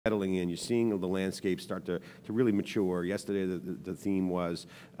settling in. You're seeing the landscape start to really mature. Yesterday, the theme was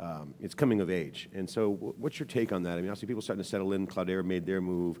it's coming of age. And so what's your take on that? I mean, obviously people starting to settle in. Cloudera made their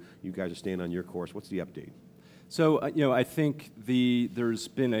move. You guys are staying on your course. What's the update? So, I think there's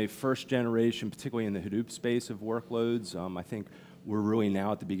been a first generation, particularly in the Hadoop space, of workloads. I think we're really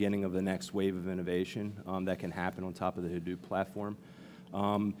now at the beginning of the next wave of innovation that can happen on top of the Hadoop platform.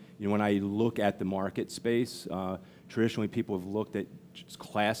 When I look at the market space, traditionally people have looked at just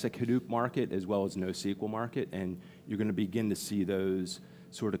classic Hadoop market as well as NoSQL market, and you're going to begin to see those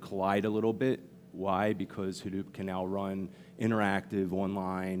sort of collide a little bit. Why? Because Hadoop can now run interactive,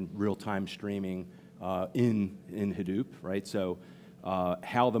 online, real-time streaming in Hadoop, right? So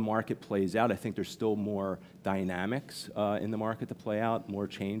how the market plays out, I think there's still more dynamics in the market to play out, more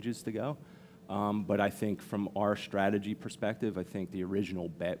changes to go. But I think from our strategy perspective, I think the original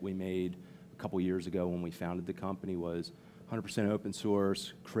bet we made a couple years ago when we founded the company was 100% open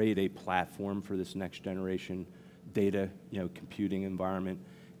source, create a platform for this next generation data, computing environment,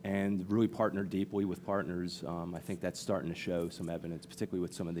 and really partner deeply with partners. I think that's starting to show some evidence, particularly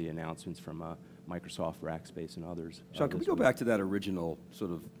with some of the announcements from Microsoft, Rackspace, and a Shaun, can we go back to that original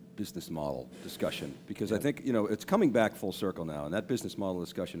sort of business model discussion? Because I think it's coming back full circle now, and that business model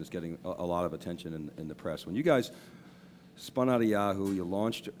discussion is getting a lot of attention in the press. When you guys spun out of Yahoo, you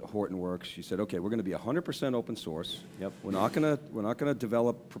launched Hortonworks. You said, okay, we're going to be 100% open source. Yep. We're not going to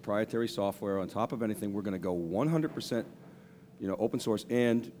develop proprietary software on top of anything. We're going to go 100% open source,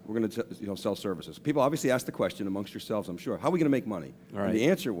 and we're going to sell services. People obviously ask the question amongst yourselves, I'm sure, how are we going to make money? Right. And the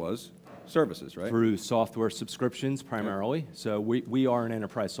answer was services, right? Through software subscriptions primarily. Yep. So we are an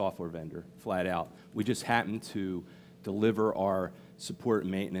enterprise software vendor, flat out. We just happen to deliver our support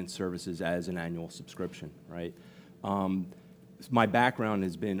and maintenance services as an annual subscription, right? My background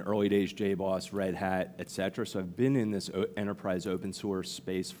has been early days JBoss, Red Hat, et cetera, so I've been in this enterprise open source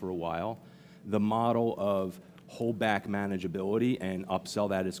space for a while. The model of hold back manageability and upsell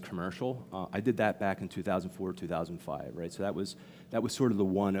that as commercial, I did that back in 2004, 2005, right? So that was sort of the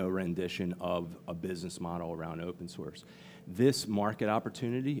 1.0 rendition of a business model around open source. This market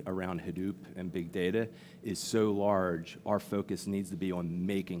opportunity around Hadoop and big data is so large, our focus needs to be on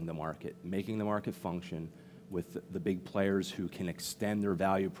making the market function with the big players who can extend their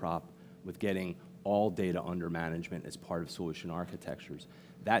value prop with getting all data under management as part of solution architectures.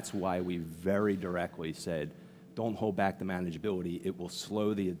 That's why we very directly said, don't hold back the manageability. It will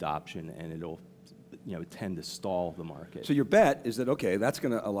slow the adoption, and it'll tend to stall the market. So your bet is that, okay, that's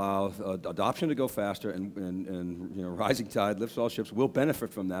going to allow adoption to go faster, and rising tide lifts all ships. We'll benefit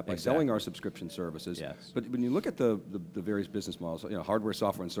from that by selling our subscription services. Yes. But when you look at the various business models, hardware,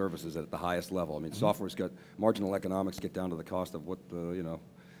 software, and services at the highest level, I mean, software's got marginal economics get down to the cost of what the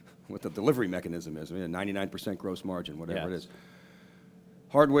what the delivery mechanism is. I mean, a 99% gross margin, whatever it is.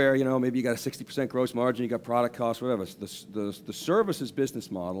 Hardware, maybe you got a 60% gross margin, you got product costs, whatever. The services business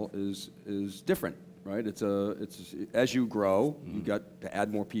model is different, right? It's as you grow, you got to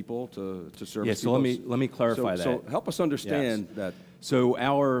add more people to service. Yeah, so let me clarify that. So help us understand that. So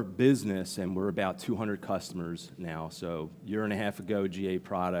our business, and we're about 200 customers now. So a year and a half ago, GA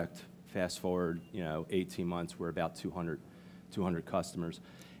product. Fast forward, 18 months, we're about 200 customers.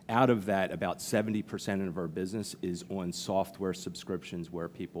 Out of that, about 70% of our business is on software subscriptions where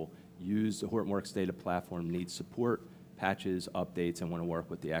people use the Hortonworks data platform, need support, patches, updates, and want to work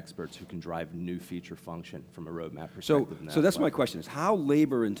with the experts who can drive new feature function from a roadmap perspective. So that's my question, is how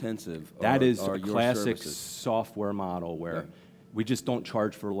labor intensive that is are a your classic services? Software model where we just don't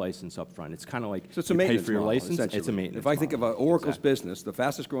charge for a license up front. It's kind of like so it's a you pay maintenance for your model, license, it's a maintenance If I think of Oracle's exactly. business, the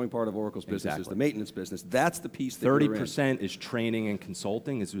fastest growing part of Oracle's business is the maintenance business. That's the piece that 30% is training and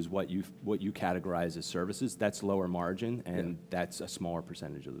consulting, is what you categorize as services. That's lower margin, and that's a smaller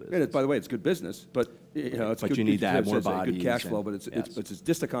percentage of the business. And by the way, it's good business, but it's but good, you need to add more bodies. Good cash flow, but it's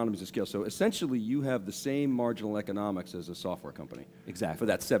just economies of scale. So essentially, you have the same marginal economics as a software company. Exactly. For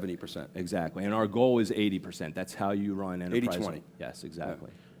that 70%. Exactly, and our goal is 80%. That's how you run enterprise. 80-20. Yes, exactly.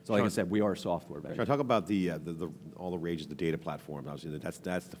 So like I said, we are software. Shaun, talk about all the rage of the data platform. Obviously,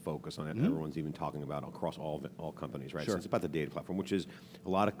 that's the focus on it. Everyone's even talking about across all companies, right? Sure. So it's about the data platform, which is a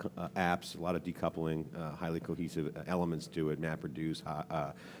lot of apps, a lot of decoupling, highly cohesive elements to it. MapReduce,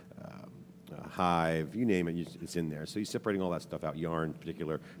 Hive, you name it, it's in there. So you're separating all that stuff out, Yarn in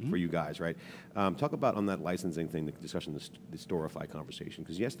particular, for you guys, right? Talk about on that licensing thing, the discussion, the Storify conversation,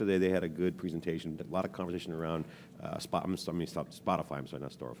 because yesterday they had a good presentation, a lot of conversation around Spotify, I'm sorry,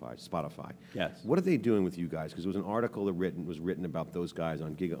 not Storify, Spotify. Yes. What are they doing with you guys? Because there was an article that was written about those guys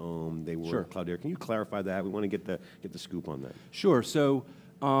on GigaOM, they were Sure. Cloudera. Can you clarify that? We want to get the scoop on that. Sure, so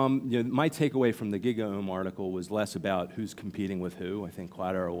My takeaway from the GigaOM article was less about who's competing with who. I think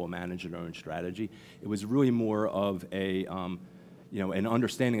Cloudera will manage their own strategy. It was really more of a, an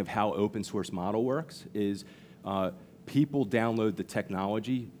understanding of how open source model works. Is people download the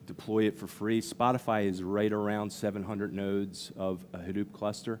technology, deploy it for free. Spotify is right around 700 nodes of a Hadoop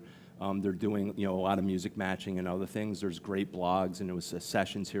cluster. They're doing a lot of music matching and other things. There's great blogs, and there was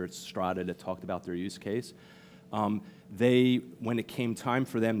sessions here at Strata that talked about their use case. When it came time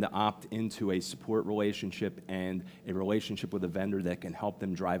for them to opt into a support relationship and a relationship with a vendor that can help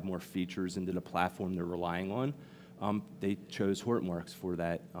them drive more features into the platform they're relying on, they chose Hortonworks for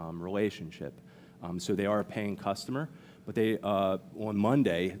that relationship. So they are a paying customer, but on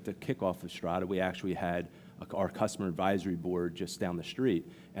Monday, the kickoff of Strata, we actually had our customer advisory board just down the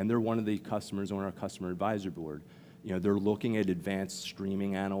street, and they're one of the customers on our customer advisory board. They're looking at advanced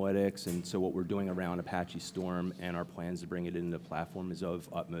streaming analytics, and so what we're doing around Apache Storm and our plans to bring it into the platform is of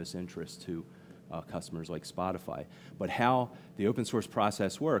utmost interest to customers like Spotify. But how the open source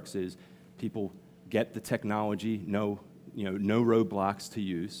process works is people get the technology, no roadblocks to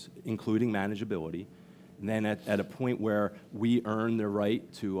use, including manageability, and then at a point where we earn the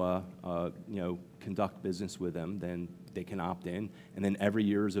right to conduct business with them, then they can opt in, and then every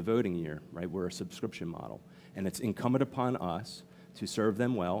year is a voting year, right? We're a subscription model. And it's incumbent upon us to serve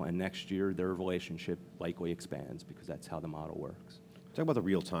them well, and next year their relationship likely expands because that's how the model works. Talk about the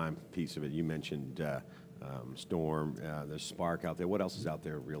real-time piece of it. You mentioned Storm, there's Spark out there. What else is out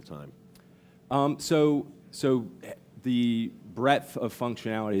there real-time? So the breadth of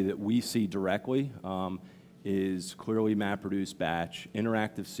functionality that we see directly is clearly MapReduce batch,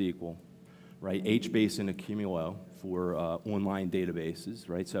 interactive SQL, right? HBase and Accumulo for online databases,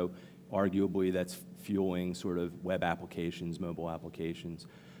 right? So arguably that's fueling sort of web applications, mobile applications.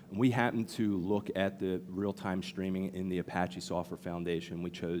 And we happen to look at the real-time streaming in the Apache Software Foundation. We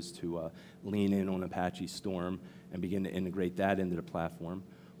chose to lean in on Apache Storm and begin to integrate that into the platform.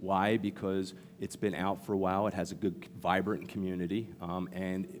 Why? Because it's been out for a while, it has a good, vibrant community,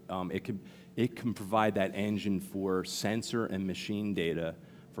 and it can provide that engine for sensor and machine data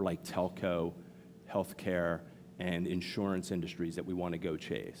for like telco, healthcare, and insurance industries that we want to go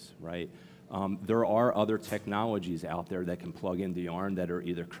chase, right? There are other technologies out there that can plug into Yarn that are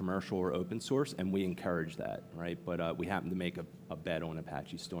either commercial or open source, and we encourage that, right? But we happen to make a bet on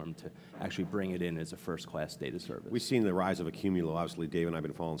Apache Storm to actually bring it in as a first-class data service. We've seen the rise of Accumulo. Obviously, Dave and I have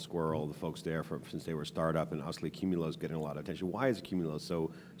been following Squirrel, the folks there, since they were a startup, and obviously Accumulo is getting a lot of attention. Why is Accumulo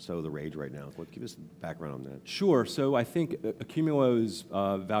so the rage right now? Give us background on that. Sure. So I think Accumulo's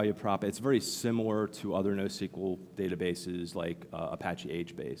value prop, it's very similar to other NoSQL databases like Apache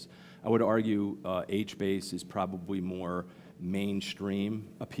HBase. I would argue HBase is probably more mainstream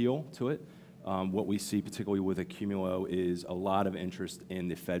appeal to it. What we see particularly with Accumulo is a lot of interest in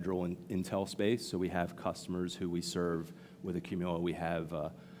the federal and intel space. So we have customers who we serve with Accumulo. We have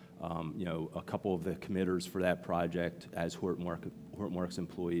a couple of the committers for that project as Hortonworks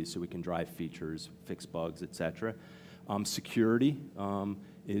employees, so we can drive features, fix bugs, et cetera. Security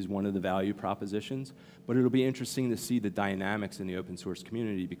is one of the value propositions, but it'll be interesting to see the dynamics in the open source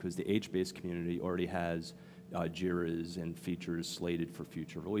community because the HBase community already has JIRAs and features slated for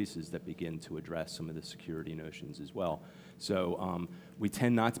future releases that begin to address some of the security notions as well. So we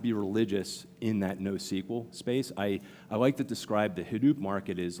tend not to be religious in that NoSQL space. I like to describe the Hadoop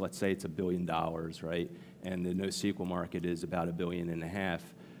market as, let's say it's $1 billion, right? And the NoSQL market is about $1.5 billion.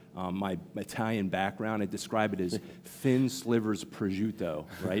 My Italian background, I describe it as thin slivers prosciutto,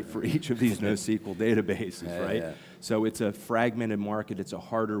 right, for each of these NoSQL databases, right? Yeah. So it's a fragmented market. It's a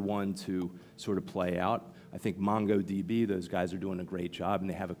harder one to sort of play out. I think MongoDB, those guys are doing a great job, and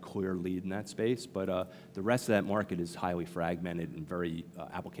they have a clear lead in that space. But the rest of that market is highly fragmented and very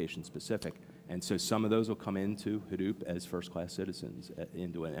application-specific. And so some of those will come into Hadoop as first-class citizens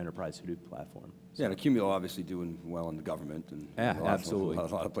into an enterprise Hadoop platform. So. Yeah, and Accumulo obviously doing well in the government. And absolutely. A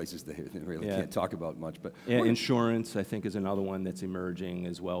lot of places they really can't talk about much. But yeah, insurance, I think, is another one that's emerging,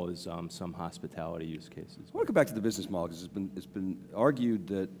 as well as some hospitality use cases. I want to go back to the business model, because it's been argued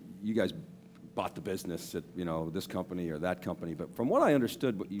that you guys bought the business at this company or that company. But from what I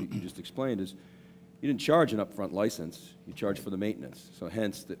understood, what you just explained is you didn't charge an upfront license, you charge for the maintenance. So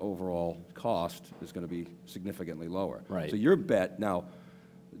hence the overall cost is going to be significantly lower. Right. So your bet, now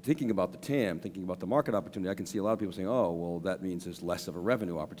thinking about the TAM, thinking about the market opportunity, I can see a lot of people saying, oh, well, that means there's less of a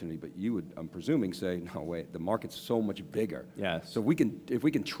revenue opportunity. But you would, I'm presuming, say, no, wait, the market's so much bigger. Yes. So if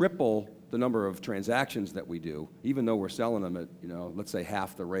we can triple the number of transactions that we do, even though we're selling them at, let's say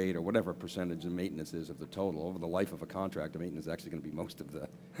half the rate or whatever percentage of maintenance is of the total, over the life of a contract, the maintenance is actually going to be most of the...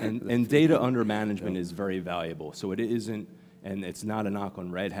 And data under management is very valuable. So it isn't And it's not a knock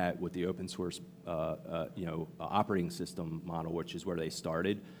on Red Hat with the open source operating system model, which is where they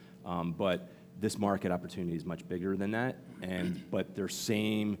started. But this market opportunity is much bigger than that. But the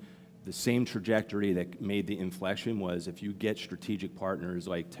same trajectory that made the inflection was if you get strategic partners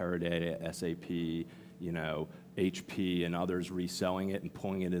like Teradata, SAP, HP and others reselling it and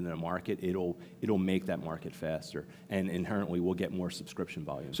pulling it into the market, it'll make that market faster, and inherently we'll get more subscription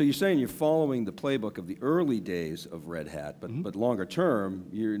volume. So you're saying you're following the playbook of the early days of Red Hat, but longer term,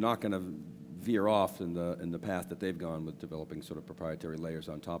 you're not going to veer off in the path that they've gone with developing sort of proprietary layers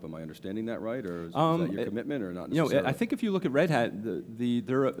on top. Am I understanding that right, or is that your commitment, or not necessarily? I think if you look at Red Hat,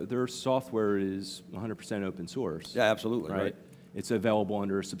 their software is 100% open source. Yeah, absolutely, right. It's available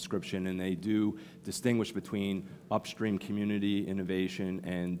under a subscription, and they do distinguish between upstream community innovation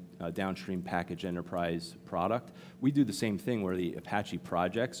and downstream package enterprise product. We do the same thing where the Apache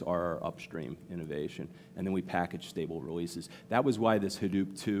projects are our upstream innovation, and then we package stable releases. That was why this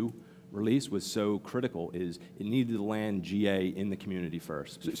Hadoop 2 release was so critical, is it needed to land GA in the community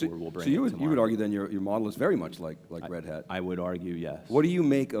first before we'll bring it to market. So you would argue then your model is very much like Red Hat? I would argue, yes. What do you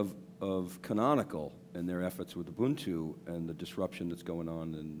make of Canonical and their efforts with Ubuntu and the disruption that's going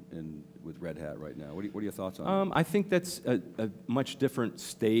on with Red Hat right now? What are your thoughts on that? I think that's a much different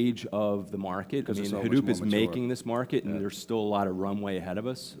stage of the market. I mean, Hadoop is making this market, and there's still a lot of runway ahead of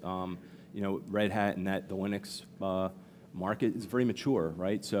us. Red Hat and the Linux market is very mature,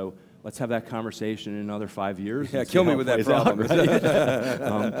 right? So let's have that conversation in another 5 years. Yeah, kill me with that problem. Right?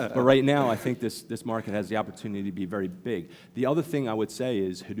 But right now, I think this market has the opportunity to be very big. The other thing I would say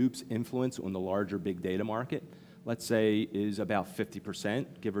is Hadoop's influence on the larger big data market, let's say, is about 50%,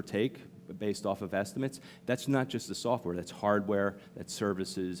 give or take, based off of estimates. That's not just the software, that's hardware, that's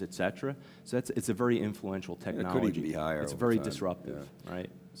services, et cetera. So it's a very influential technology. It could even be higher. It's very disruptive, right?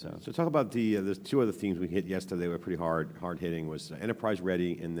 So talk about there's two other themes we hit yesterday were pretty hard hitting, was enterprise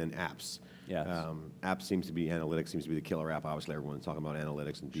ready and then apps. Yes. Apps analytics seems to be the killer app. Obviously, everyone's talking about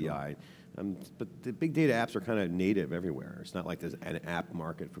analytics and BI. But the big data apps are kind of native everywhere. It's not like there's an app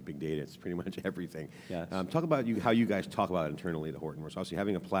market for big data. It's pretty much everything. Yes. Talk about how you guys talk about it internally at Hortonworks. Obviously,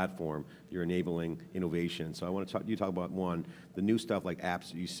 having a platform, you're enabling innovation. So I want to talk about, one, the new stuff like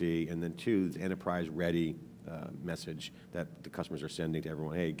apps that you see, and then two, the enterprise ready message that the customers are sending to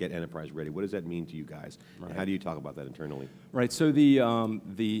everyone. Hey, get enterprise ready. What does that mean to you guys? Right. And how do you talk about that internally? Right. So the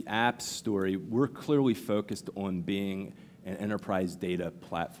apps story, we're clearly focused on being an enterprise data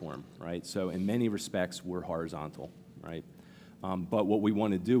platform, right? So in many respects, we're horizontal, right? But what we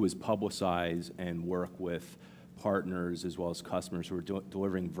want to do is publicize and work with partners as well as customers who are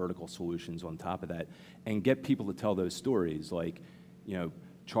delivering vertical solutions on top of that, and get people to tell those stories, like,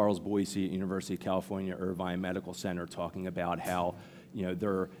 Charles Boise at University of California, Irvine Medical Center, talking about how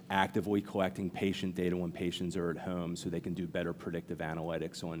they're actively collecting patient data when patients are at home so they can do better predictive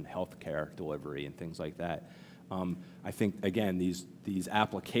analytics on healthcare delivery and things like that. I think, again, these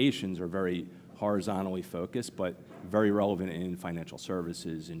applications are very horizontally focused, but very relevant in financial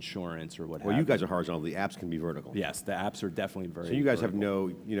services, insurance, or what have you. Well, you guys are horizontal. The apps can be vertical. Yes, the apps are definitely very So you guys vertical.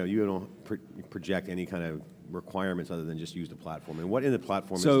 have you don't project any kind of requirements other than just use the platform. And what in the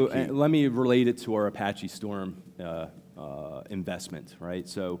platform is the key? Let me relate it to our Apache Storm investment, right?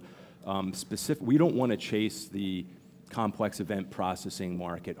 So we don't want to chase the complex event processing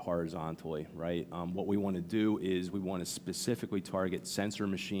market horizontally, right? What we want to do is we want to specifically target sensor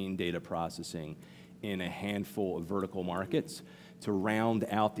machine data processing in a handful of vertical markets to round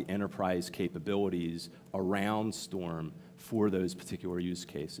out the enterprise capabilities around Storm for those particular use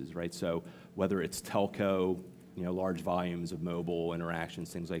cases, right? So whether it's telco, large volumes of mobile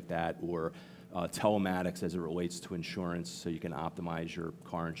interactions, things like that, or telematics as it relates to insurance, so you can optimize your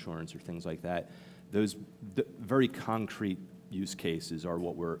car insurance or things like that. Those very concrete use cases are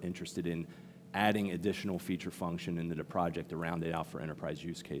what we're interested in adding additional feature function into the project to round it out for enterprise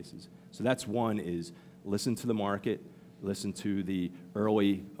use cases. So that's one, is listen to the market, listen to the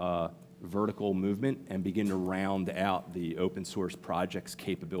early vertical movement, and begin to round out the open source project's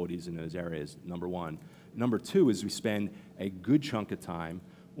capabilities in those areas, number one. Number two is we spend a good chunk of time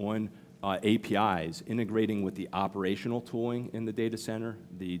on APIs, integrating with the operational tooling in the data center,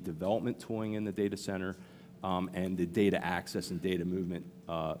 the development tooling in the data center, and the data access and data movement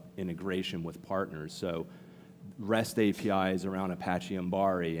integration with partners. So REST APIs around Apache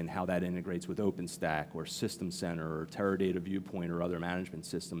Ambari and how that integrates with OpenStack or System Center or Teradata Viewpoint or other management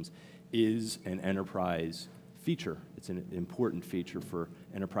systems is an enterprise feature. It's an important feature for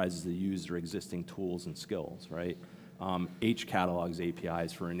enterprises to use their existing tools and skills, right? H-catalogs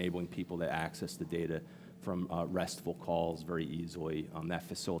APIs for enabling people to access the data from RESTful calls very easily. That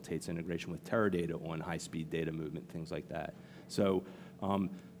facilitates integration with Teradata on high-speed data movement, things like that. So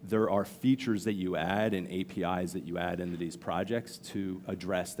there are features that you add and APIs that you add into these projects to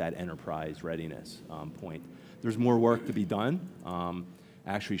address that enterprise readiness point. There's more work to be done.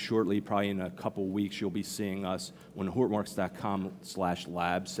 Actually, shortly, probably in a couple weeks, you'll be seeing us on the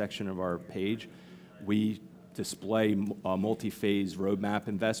hortonworks.com/labs section of our page. We display multi-phase roadmap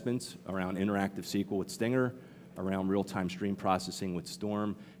investments around interactive SQL with Stinger, around real-time stream processing with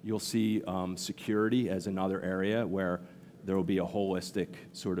Storm. You'll see security as another area where there will be a holistic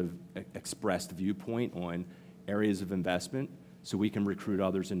sort of expressed viewpoint on areas of investment so we can recruit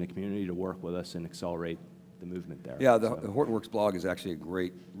others in the community to work with us and accelerate the movement there. Yeah, the Hortonworks blog is actually a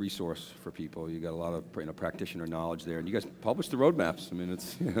great resource for people. You got a lot of practitioner knowledge there, and you guys publish the roadmaps. I mean,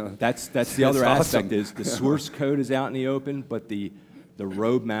 it's that's the other aspect awesome. Is the source code is out in the open, but the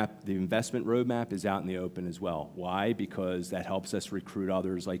roadmap, the investment roadmap, is out in the open as well. Why? Because that helps us recruit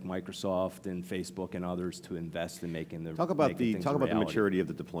others like Microsoft and Facebook and others to invest in making the talk about the maturity of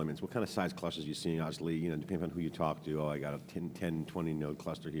the deployments. What kind of size clusters are you seeing? Obviously, depending on who you talk to. Oh, I got a 10, 20 node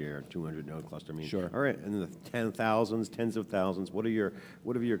cluster here, 200 node cluster. I mean, sure. All right, and the tens of thousands. What do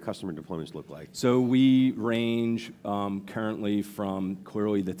your customer deployments look like? So we range currently from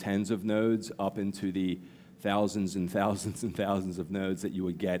clearly the tens of nodes up into the thousands and thousands and thousands of nodes that you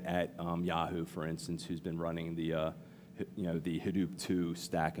would get at Yahoo, for instance, who's been running the Hadoop 2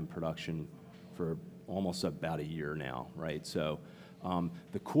 stack in production for almost about a year now, right? So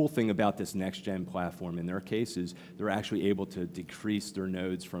the cool thing about this next-gen platform in their case is they're actually able to decrease their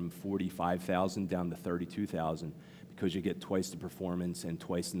nodes from 45,000 down to 32,000 because you get twice the performance and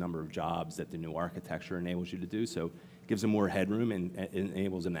twice the number of jobs that the new architecture enables you to do. So it gives them more headroom and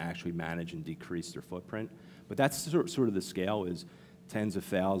enables them to actually manage and decrease their footprint. But that's sort of the scale, is tens of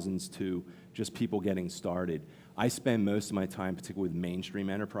thousands to just people getting started. I spend most of my time, particularly with mainstream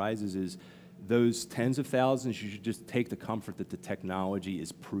enterprises, is those tens of thousands, you should just take the comfort that the technology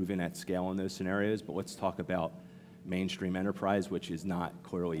is proven at scale in those scenarios. But let's talk about mainstream enterprise, which is not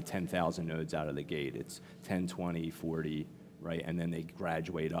clearly 10,000 nodes out of the gate. It's 10, 20, 40, right? And then they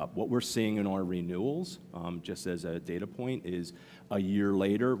graduate up. What we're seeing in our renewals, just as a data point, is a year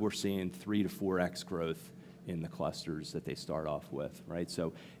later, we're seeing 3 to 4x growth in the clusters that they start off with, right?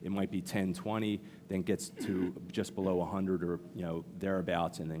 So it might be 10, 20, then gets to just below 100 or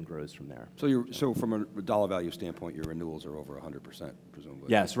thereabouts, and then grows from there. So from a dollar value standpoint, your renewals are over 100%, presumably.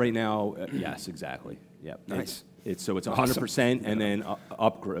 Yes, right now, yes, exactly. Yep. Nice. It's 100%, and then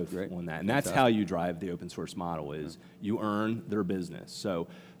up growth on that, and that's how you drive the open source model. Is you earn their business. So,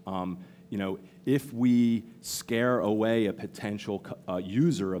 if we scare away a potential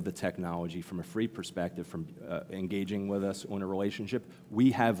user of the technology from a free perspective, from engaging with us on a relationship,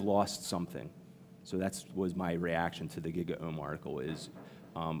 we have lost something. So that was my reaction to the GigaOM article, is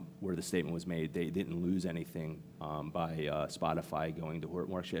where the statement was made, they didn't lose anything by Spotify going to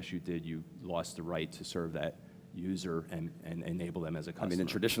Hortonworks. Yes, you did. You lost the right to serve that user and enable them as a customer. I mean, in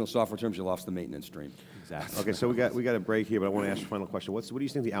traditional software terms, you lost the maintenance stream. Exactly. Okay, so we got a break here, but I want to ask you a final question. What do you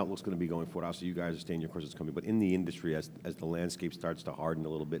think the outlook's going to be going forward? Obviously, you guys are staying your course as a company, but in the industry, as the landscape starts to harden a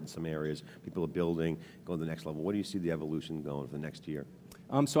little bit in some areas, people are building, going to the next level. What do you see the evolution going for the next year?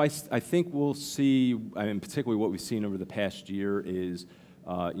 So I think we'll see, particularly what we've seen over the past year is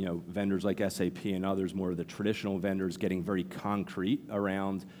vendors like SAP and others, more of the traditional vendors, getting very concrete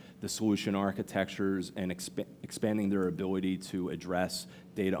around the solution architectures and expanding their ability to address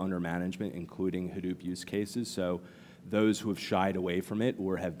data under management, including Hadoop use cases. So those who have shied away from it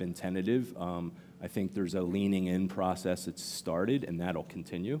or have been tentative, I think there's a leaning in process that's started, and that'll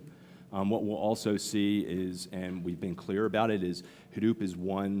continue. What we'll also see is, and we've been clear about it, is Hadoop is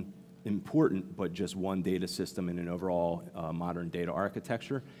one important, but just one data system in an overall modern data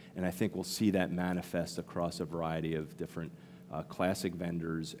architecture. And I think we'll see that manifest across a variety of different classic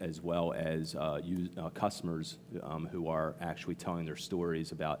vendors, as well as customers who are actually telling their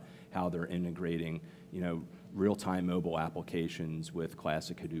stories about how they're integrating, real-time mobile applications with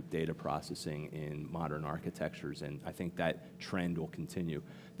classic Hadoop data processing in modern architectures, and I think that trend will continue.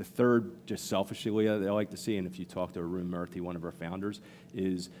 The third, just selfishly, I like to see, and if you talk to Arun Murthy, one of our founders,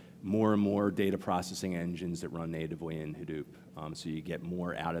 is more and more data processing engines that run natively in Hadoop, so you get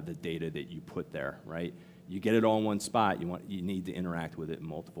more out of the data that you put there, right? You get it all in one spot, you need to interact with it in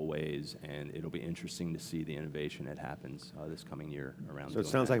multiple ways, and it'll be interesting to see the innovation that happens this coming year around. So it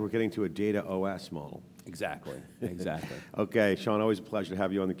sounds like we're getting to a data OS model. Exactly, exactly. Okay, Shaun, always a pleasure to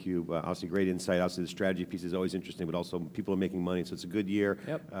have you on theCUBE. Obviously great insight. Obviously the strategy piece is always interesting, but also people are making money, so it's a good year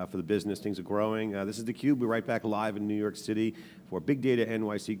for the business. Things are growing. This is theCUBE. We're right back live in New York City for Big Data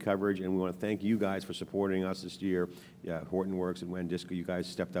NYC coverage, and we want to thank you guys for supporting us this year. Hortonworks and Wendisco, you guys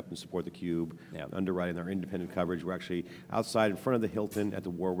stepped up and support theCUBE, underwriting our independent coverage. We're actually outside in front of the Hilton at the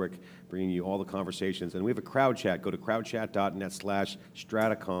Warwick, bringing you all the conversations. And we have a crowd chat. Go to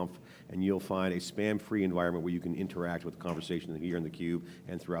crowdchat.net/StrataConf, and you'll find a spam-free environment where you can interact with the conversation here in theCUBE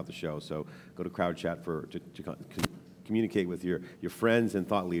and throughout the show. So go to CrowdChat to communicate with your friends and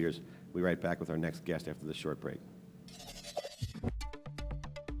thought leaders. We'll be right back with our next guest after this short break.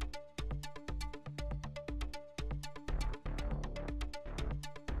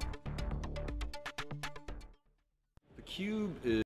 theCUBE is